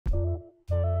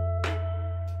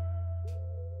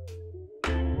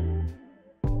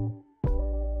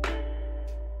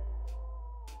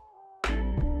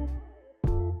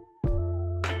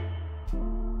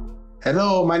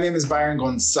Hello, my name is Byron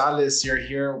Gonzalez. You're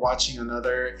here watching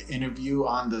another interview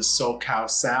on the SoCal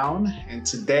Sound. And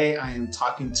today I am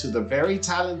talking to the very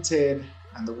talented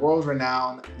and the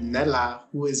world-renowned Nella,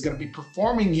 who is going to be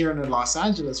performing here in Los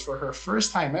Angeles for her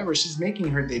first time ever. She's making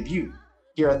her debut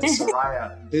here at the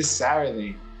Soraya this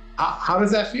Saturday. How does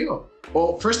that feel?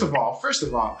 Well, first of all,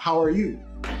 how are you?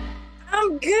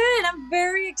 I'm good. I'm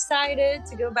very excited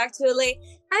to go back to LA.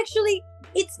 Actually,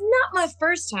 it's not my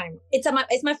first time. It's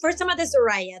my first time at the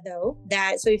Soraya though.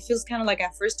 So it feels kind of like a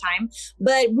first time.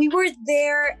 But we were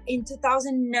there in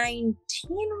 2019,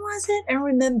 was it? I don't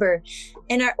remember.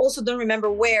 And I also don't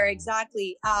remember where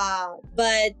exactly.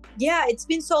 But yeah, it's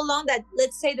been so long that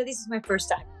let's say that this is my first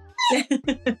time.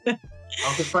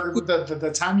 Okay,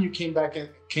 the time you came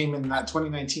in that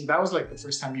 2019, that was like the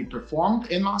first time you performed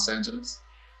in Los Angeles?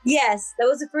 Yes, that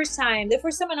was the first time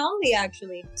and only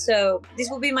actually. So this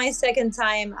will be my second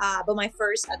time, but my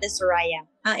first at the Soraya.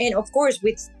 And of course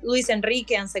with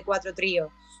Enrique and C4 Trío.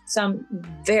 So I'm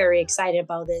very excited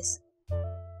about this.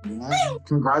 Yeah.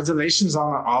 Congratulations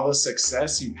on all the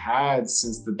success you've had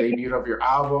since the debut of your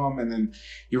album, and then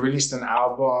you released an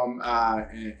album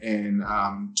in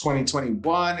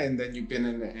 2021, and then you've been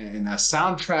in a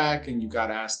soundtrack, and you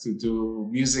got asked to do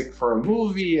music for a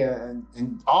movie, and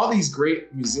all these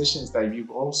great musicians that you've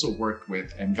also worked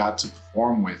with and got to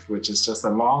perform with, which is just a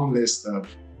long list of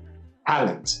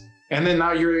talent. And then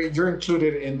now you're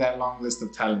included in that long list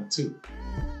of talent too.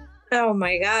 Oh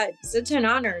my God, such an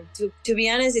honor. To be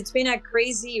honest, it's been a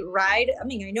crazy ride. I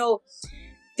mean, I know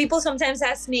people sometimes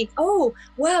ask me, oh,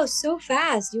 wow, so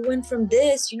fast. You went from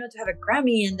this, to have a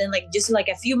Grammy, and then just in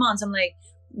a few months, I'm like,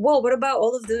 whoa, what about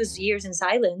all of those years in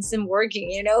silence and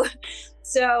working,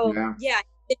 So yeah,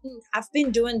 I've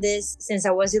been doing this since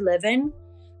I was 11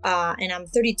 and I'm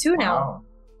 32 now.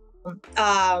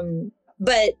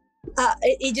 But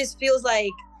it just feels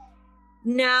like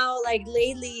now,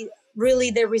 lately,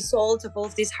 really the results of all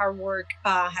of this hard work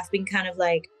have been kind of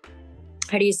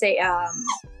how do you say,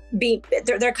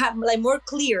 they're kind of more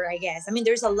clear, I guess. I mean,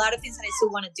 there's a lot of things that I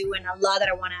still want to do and a lot that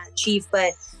I want to achieve,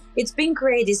 but it's been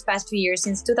great these past 2 years,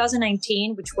 since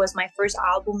 2019, which was my first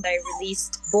album that I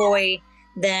released, Boy,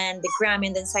 then the Grammy,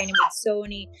 and then signing with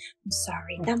Sony. I'm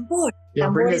sorry, Tambor. Yeah,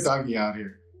 Tambor, bring the doggy out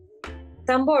here.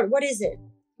 Tambor, what is it?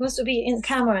 Wants to be in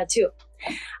camera too.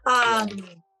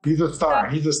 He's a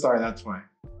star, that's why.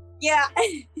 Yeah.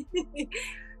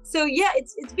 So yeah,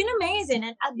 it's been amazing.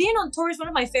 And being on tour is one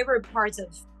of my favorite parts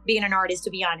of being an artist, to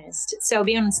be honest. So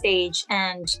being on stage,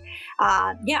 and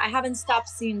I haven't stopped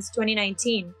since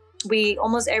 2019. We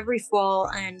almost every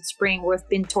fall and spring we've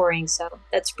been touring. So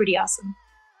that's pretty awesome.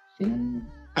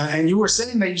 And you were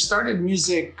saying that you started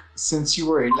music since you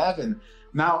were 11.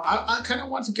 Now, I kind of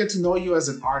want to get to know you as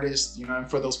an artist, and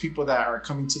for those people that are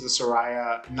coming to the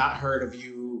Soraya, not heard of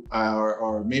you,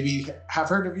 or maybe have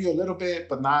heard of you a little bit,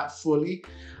 but not fully.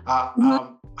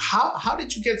 How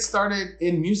did you get started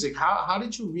in music? How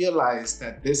did you realize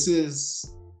that this is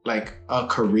like a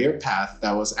career path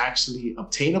that was actually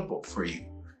obtainable for you?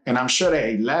 And I'm sure at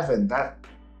 11, that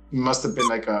must have been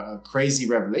like a crazy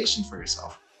revelation for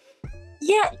yourself.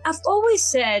 Yeah, I've always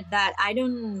said that I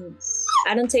don't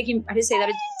take in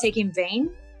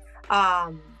vain.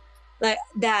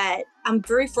 That I'm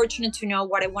very fortunate to know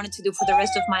what I wanted to do for the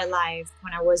rest of my life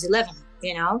when I was 11,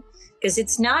 because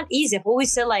it's not easy. I've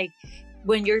always said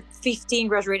when you're 15,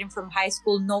 graduating from high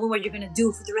school, knowing what you're going to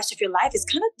do for the rest of your life is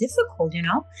kind of difficult,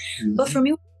 Mm-hmm. But for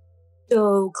me,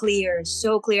 so clear.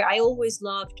 I always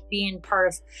loved being part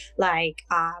of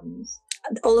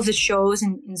all of the shows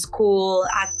in school,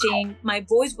 acting. My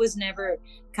voice was never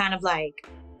kind of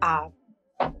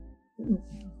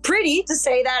pretty to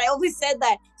say that. I always said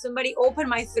that somebody opened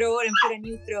my throat and put a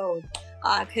new throat,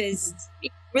 because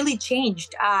it really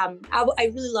changed. I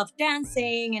really loved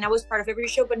dancing, and I was part of every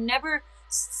show, but never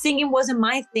singing wasn't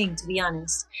my thing, to be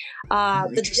honest.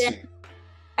 But then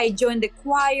I joined the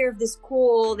choir of the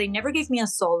school. They never gave me a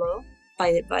solo,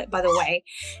 by the way.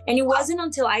 And it wasn't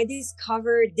until I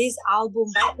discovered this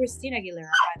album by Christina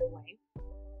Aguilera, by the way,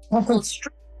 called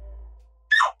Street.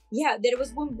 Yeah, that it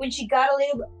was when she got a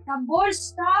little, Tambor,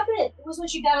 stop it. It was when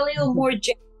she got a little more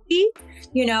jazzy,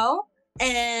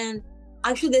 and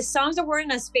actually the songs that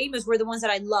weren't as famous were the ones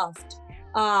that I loved.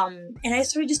 And I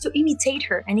started just to imitate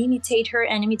her and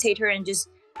just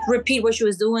repeat what she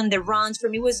was doing. The runs for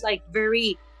me was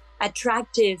very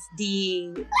attractive,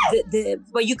 the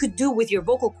what you could do with your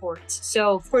vocal cords.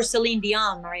 So of course Celine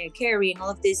Dion, Mariah Carey, and all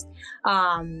of these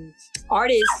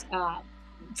artists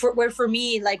were for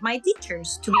me my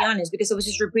teachers, to be honest, because I was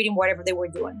just repeating whatever they were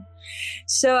doing.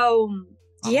 So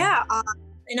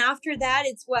And after that,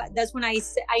 that's when I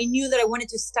knew that I wanted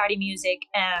to study music.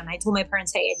 And I told my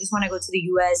parents, hey, I just want to go to the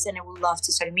US and I would love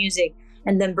to study music.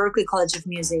 And then Berklee College of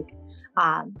Music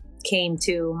came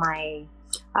to my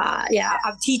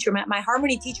a teacher, my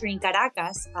harmony teacher in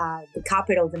Caracas, the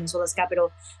capital, Venezuela's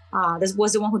capital. This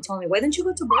was the one who told me, why don't you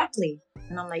go to Berklee?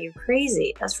 And I'm like, you're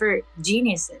crazy. That's for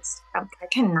geniuses. I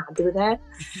cannot do that.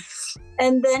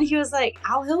 And then he was like,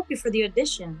 I'll help you for the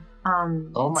audition.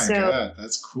 Oh my God,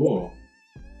 that's cool.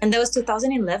 And that was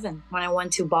 2011 when I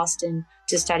went to Boston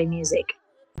to study music.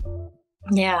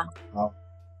 Yeah.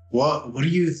 What do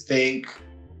you think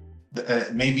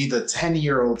maybe the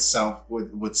 10-year-old self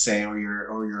would say, or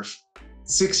your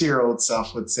 6-year-old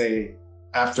self would say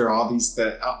after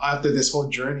after this whole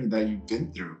journey that you've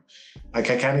been through?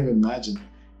 Like, I can't even imagine.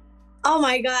 Oh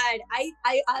my God.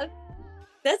 I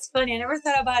that's funny. I never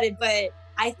thought about it, but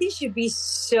I think she'd be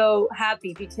so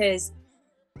happy because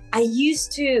I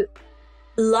used to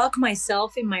lock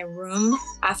myself in my room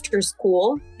after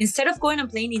school. Instead of going and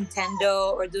playing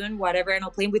Nintendo or doing whatever and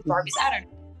playing with Barbies, I don't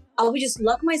know. I would just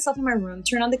lock myself in my room,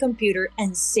 turn on the computer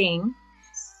and sing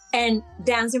and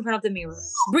dance in front of the mirror.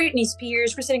 Britney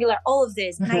Spears, Christina Aguilera, all of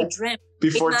this. And I dreamt.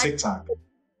 Before TikTok.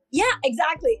 Yeah,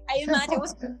 exactly. I imagine it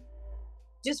was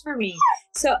just for me.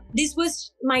 So this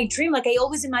was my dream. Like, I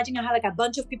always imagined I had like a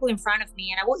bunch of people in front of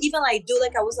me, and I will even like do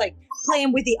like I was like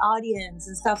playing with the audience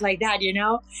and stuff like that, you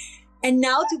know? And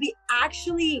now to be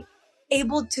actually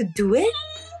able to do it,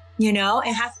 you know,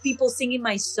 and have people singing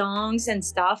my songs and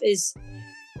stuff is,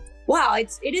 wow,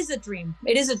 it is a dream.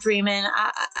 It is a dream. And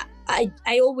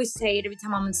I always say it every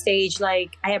time I'm on stage,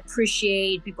 like, I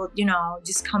appreciate people, you know,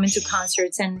 just coming to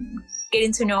concerts and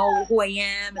getting to know who I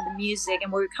am and the music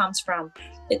and where it comes from.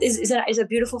 It's a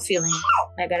beautiful feeling,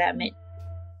 I gotta admit.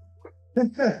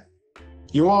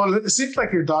 It seems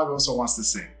like your dog also wants to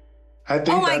sing. I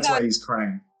think that's why he's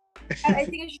crying. I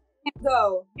think I should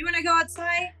go. You want to go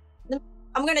outside?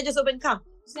 I'm going to just come.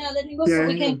 Just gonna let me go so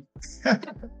we can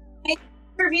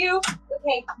review.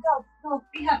 Okay, go.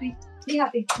 Be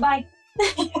happy. Bye.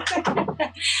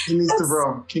 He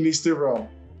needs to roam.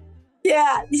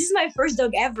 Yeah, this is my first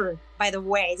dog ever, by the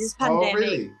way. This is pandemic. Oh,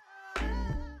 really?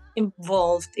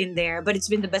 Involved in there, but it's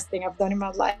been the best thing I've done in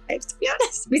my life, to be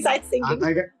honest, besides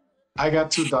singing. I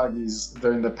got 2 doggies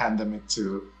during the pandemic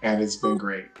too, and it's been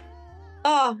great.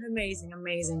 Oh, amazing.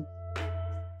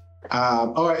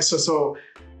 All right, so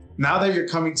now that you're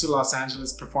coming to Los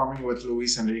Angeles, performing with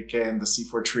Luis Enrique and the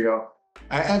C4 Trío,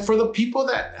 and for the people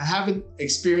that haven't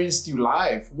experienced you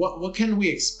live, what can we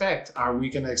expect? Are we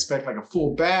going to expect like a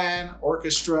full band,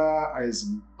 orchestra? Is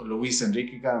Luis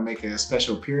Enrique going to make a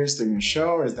special appearance during your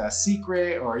show? Or is that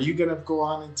secret? Or are you going to go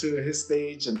on into his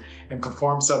stage and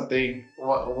perform something?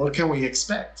 What can we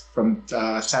expect from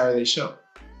Saturday's show?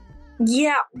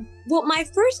 Yeah, well, my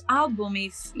first album,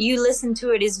 if you listen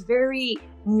to it, is very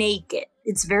naked.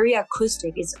 It's very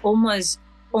acoustic. It's almost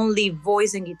only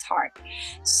voice and guitar.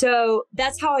 So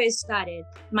that's how I started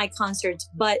my concerts.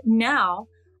 But now,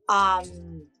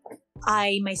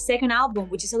 my second album,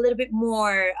 which is a little bit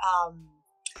more,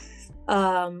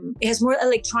 it has more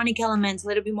electronic elements, a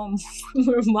little bit more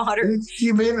modern.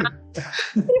 You mean it?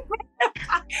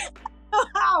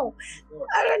 How?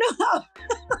 I don't know how.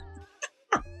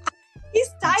 He's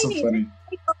tiny. So funny.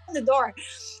 He opened the door.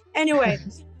 Anyway,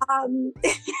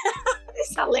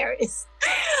 it's hilarious.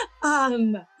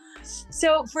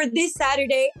 So for this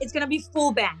Saturday, it's gonna be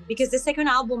full band because the second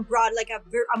album brought like a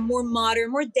more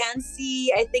modern, more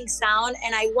dancey, I think, sound,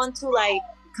 and I want to like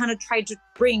kind of try to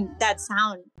bring that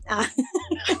sound. I'm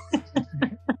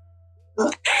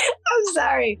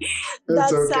sorry.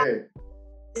 That's okay.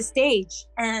 The stage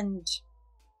and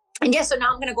yeah, so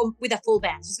now I'm gonna go with a full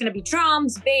band. So it's gonna be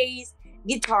drums, bass,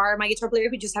 guitar. My guitar player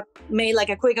who just made like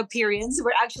a quick appearance.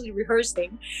 We're actually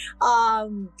rehearsing,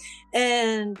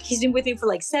 and he's been with me for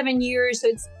like 7 years.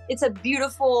 So it's a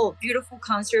beautiful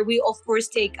concert. We of course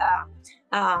take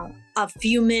a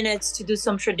few minutes to do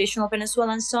some traditional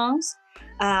Venezuelan songs,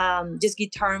 just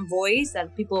guitar and voice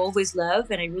that people always love,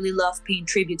 and I really love paying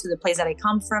tribute to the place that I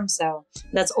come from. So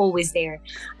that's always there.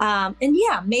 And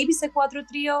yeah, maybe C4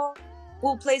 Trío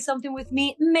will play something with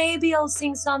me. Maybe I'll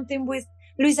sing something with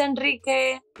Luis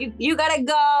Enrique. You gotta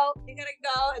go,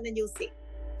 and then you'll see.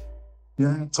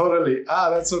 Yeah, totally.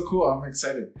 That's so cool. I'm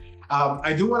excited.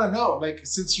 I do want to know, like,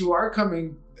 since you are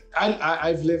coming,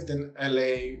 I've lived in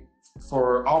LA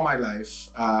for all my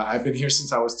life. I've been here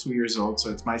since I was 2 years old,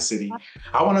 so it's my city.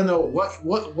 I want to know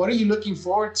what are you looking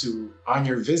forward to on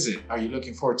your visit? Are you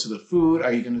looking forward to the food?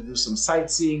 Are you going to do some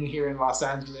sightseeing here in Los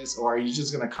Angeles, or are you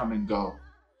just going to come and go?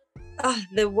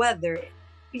 The weather.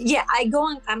 Yeah,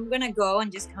 I'm gonna go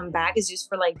and just come back. It's just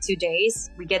for like 2 days.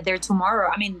 We get there tomorrow.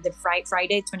 I mean, the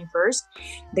Friday 21st.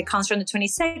 The concert on the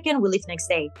 22nd. We leave next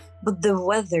day. But the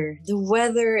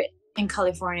weather in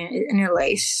California and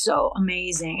LA is so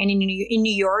amazing. And in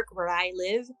New York, where I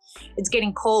live, it's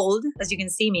getting cold, as you can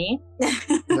see me.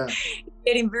 Yeah.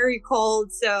 Getting very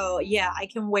cold. So yeah, I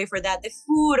can't wait for that. The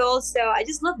food also, I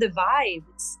just love the vibe.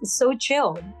 It's so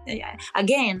chill.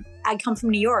 Again, I come from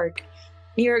New York.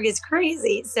 New York is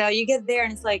crazy. So you get there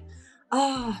and it's like,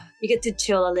 you get to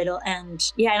chill a little. And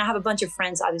yeah, and I have a bunch of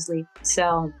friends, obviously.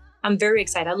 So I'm very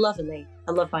excited. I love LA.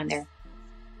 I love going there.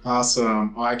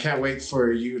 Awesome. Well, I can't wait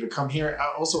for you to come here.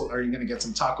 Also, are you going to get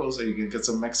some tacos? Are you going to get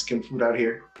some Mexican food out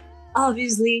here?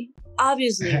 Obviously. I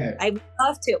would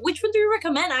love to. Which one do you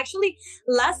recommend? Actually,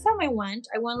 last time I went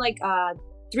like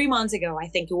 3 months ago, I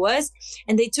think it was.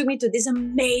 And they took me to this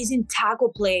amazing taco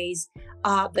place.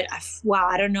 But wow,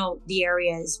 I don't know the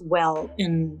area as well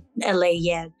in LA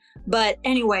yet. But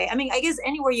anyway, I mean, I guess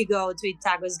anywhere you go to eat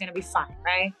tacos is going to be fine,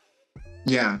 right?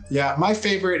 Yeah. My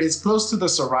favorite is close to the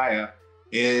Soraya.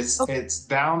 It's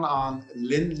down on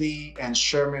Lindley and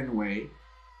Sherman Way.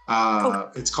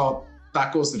 It's called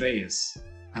Tacos Reyes,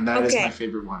 and that is my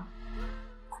favorite one.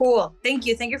 Cool. Thank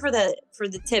you for the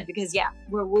tip, because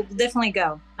we'll definitely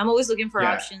go. I'm always looking for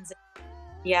options.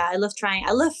 Yeah, I love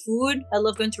food. I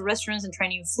love going to restaurants and trying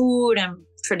new food and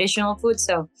traditional food.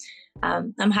 So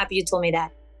I'm happy you told me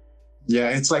that.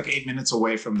 Yeah, it's like 8 minutes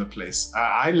away from the place.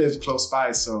 I live close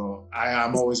by, so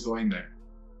I'm always going there.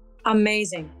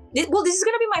 Amazing. Well, this is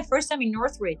going to be my first time in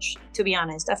Northridge, to be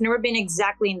honest. I've never been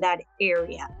exactly in that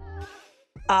area.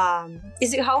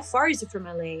 How far is it from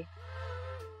LA?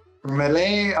 From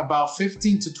LA, about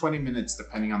 15 to 20 minutes,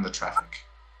 depending on the traffic.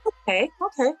 Okay.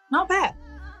 Not bad.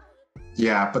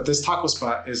 Yeah, but this taco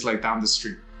spot is like down the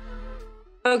street.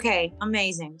 Okay,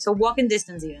 amazing. So walking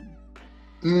distance even?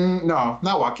 No,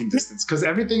 not walking distance, because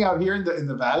everything out here in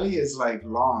the valley is like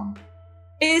long.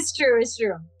 It's true.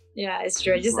 Yeah, it's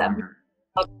true.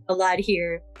 A lot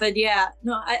here, but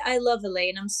I love LA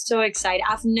and I'm so excited.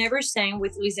 I've never sang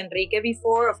with Luis Enrique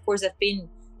before. Of course, I've been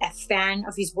a fan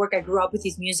of his work. I grew up with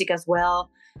his music as well.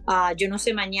 Yo No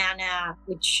Sé Mañana,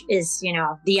 which is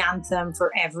the anthem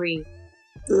for every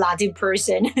Latin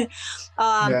person. And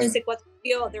C4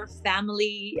 Trío, their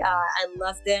family, I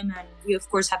love them, and we of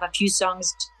course have a few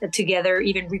songs together,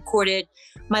 even recorded.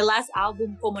 My last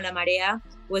album, Como la Marea,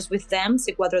 was with them,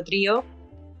 C4 Trío.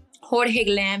 Jorge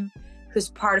Glem, who's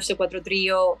part of C4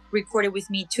 Trío, recorded with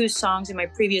me 2 songs in my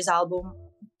previous album.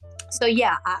 So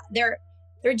they're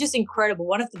just incredible.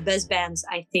 One of the best bands,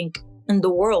 I think, in the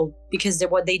world, because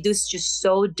what they do is just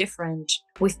so different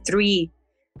with 3,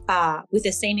 with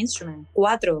the same instrument,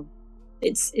 cuatro.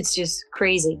 It's just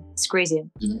crazy. It's crazy.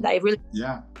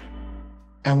 Yeah.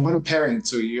 And what a pairing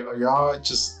too. Y'all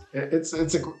just it's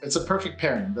a perfect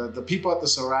pairing. The people at the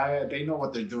Soraya, they know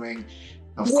what they're doing.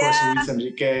 Of course, Luis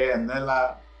Enrique and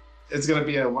Nella. It's going to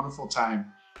be a wonderful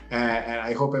time. And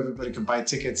I hope everybody can buy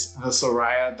tickets. The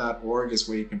Soraya.org is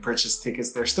where you can purchase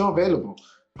tickets. They're still available,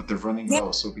 but they're running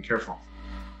low, so be careful.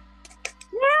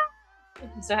 Yeah.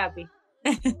 I'm so happy.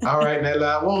 All right,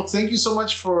 Nella. Well, thank you so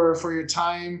much for your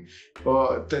time. Te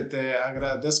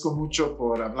agradezco mucho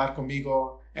por hablar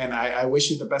conmigo. And I wish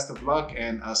you the best of luck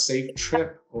and a safe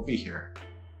trip over here.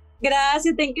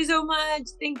 Gracias. Thank you so much.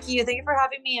 Thank you for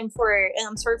having me, and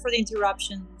I'm sorry for the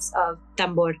interruptions of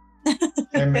tambor.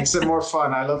 It makes it more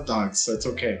fun. I love dogs, so it's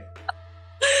okay.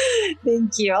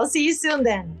 Thank you. I'll see you soon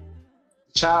then.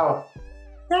 Ciao.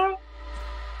 Ciao.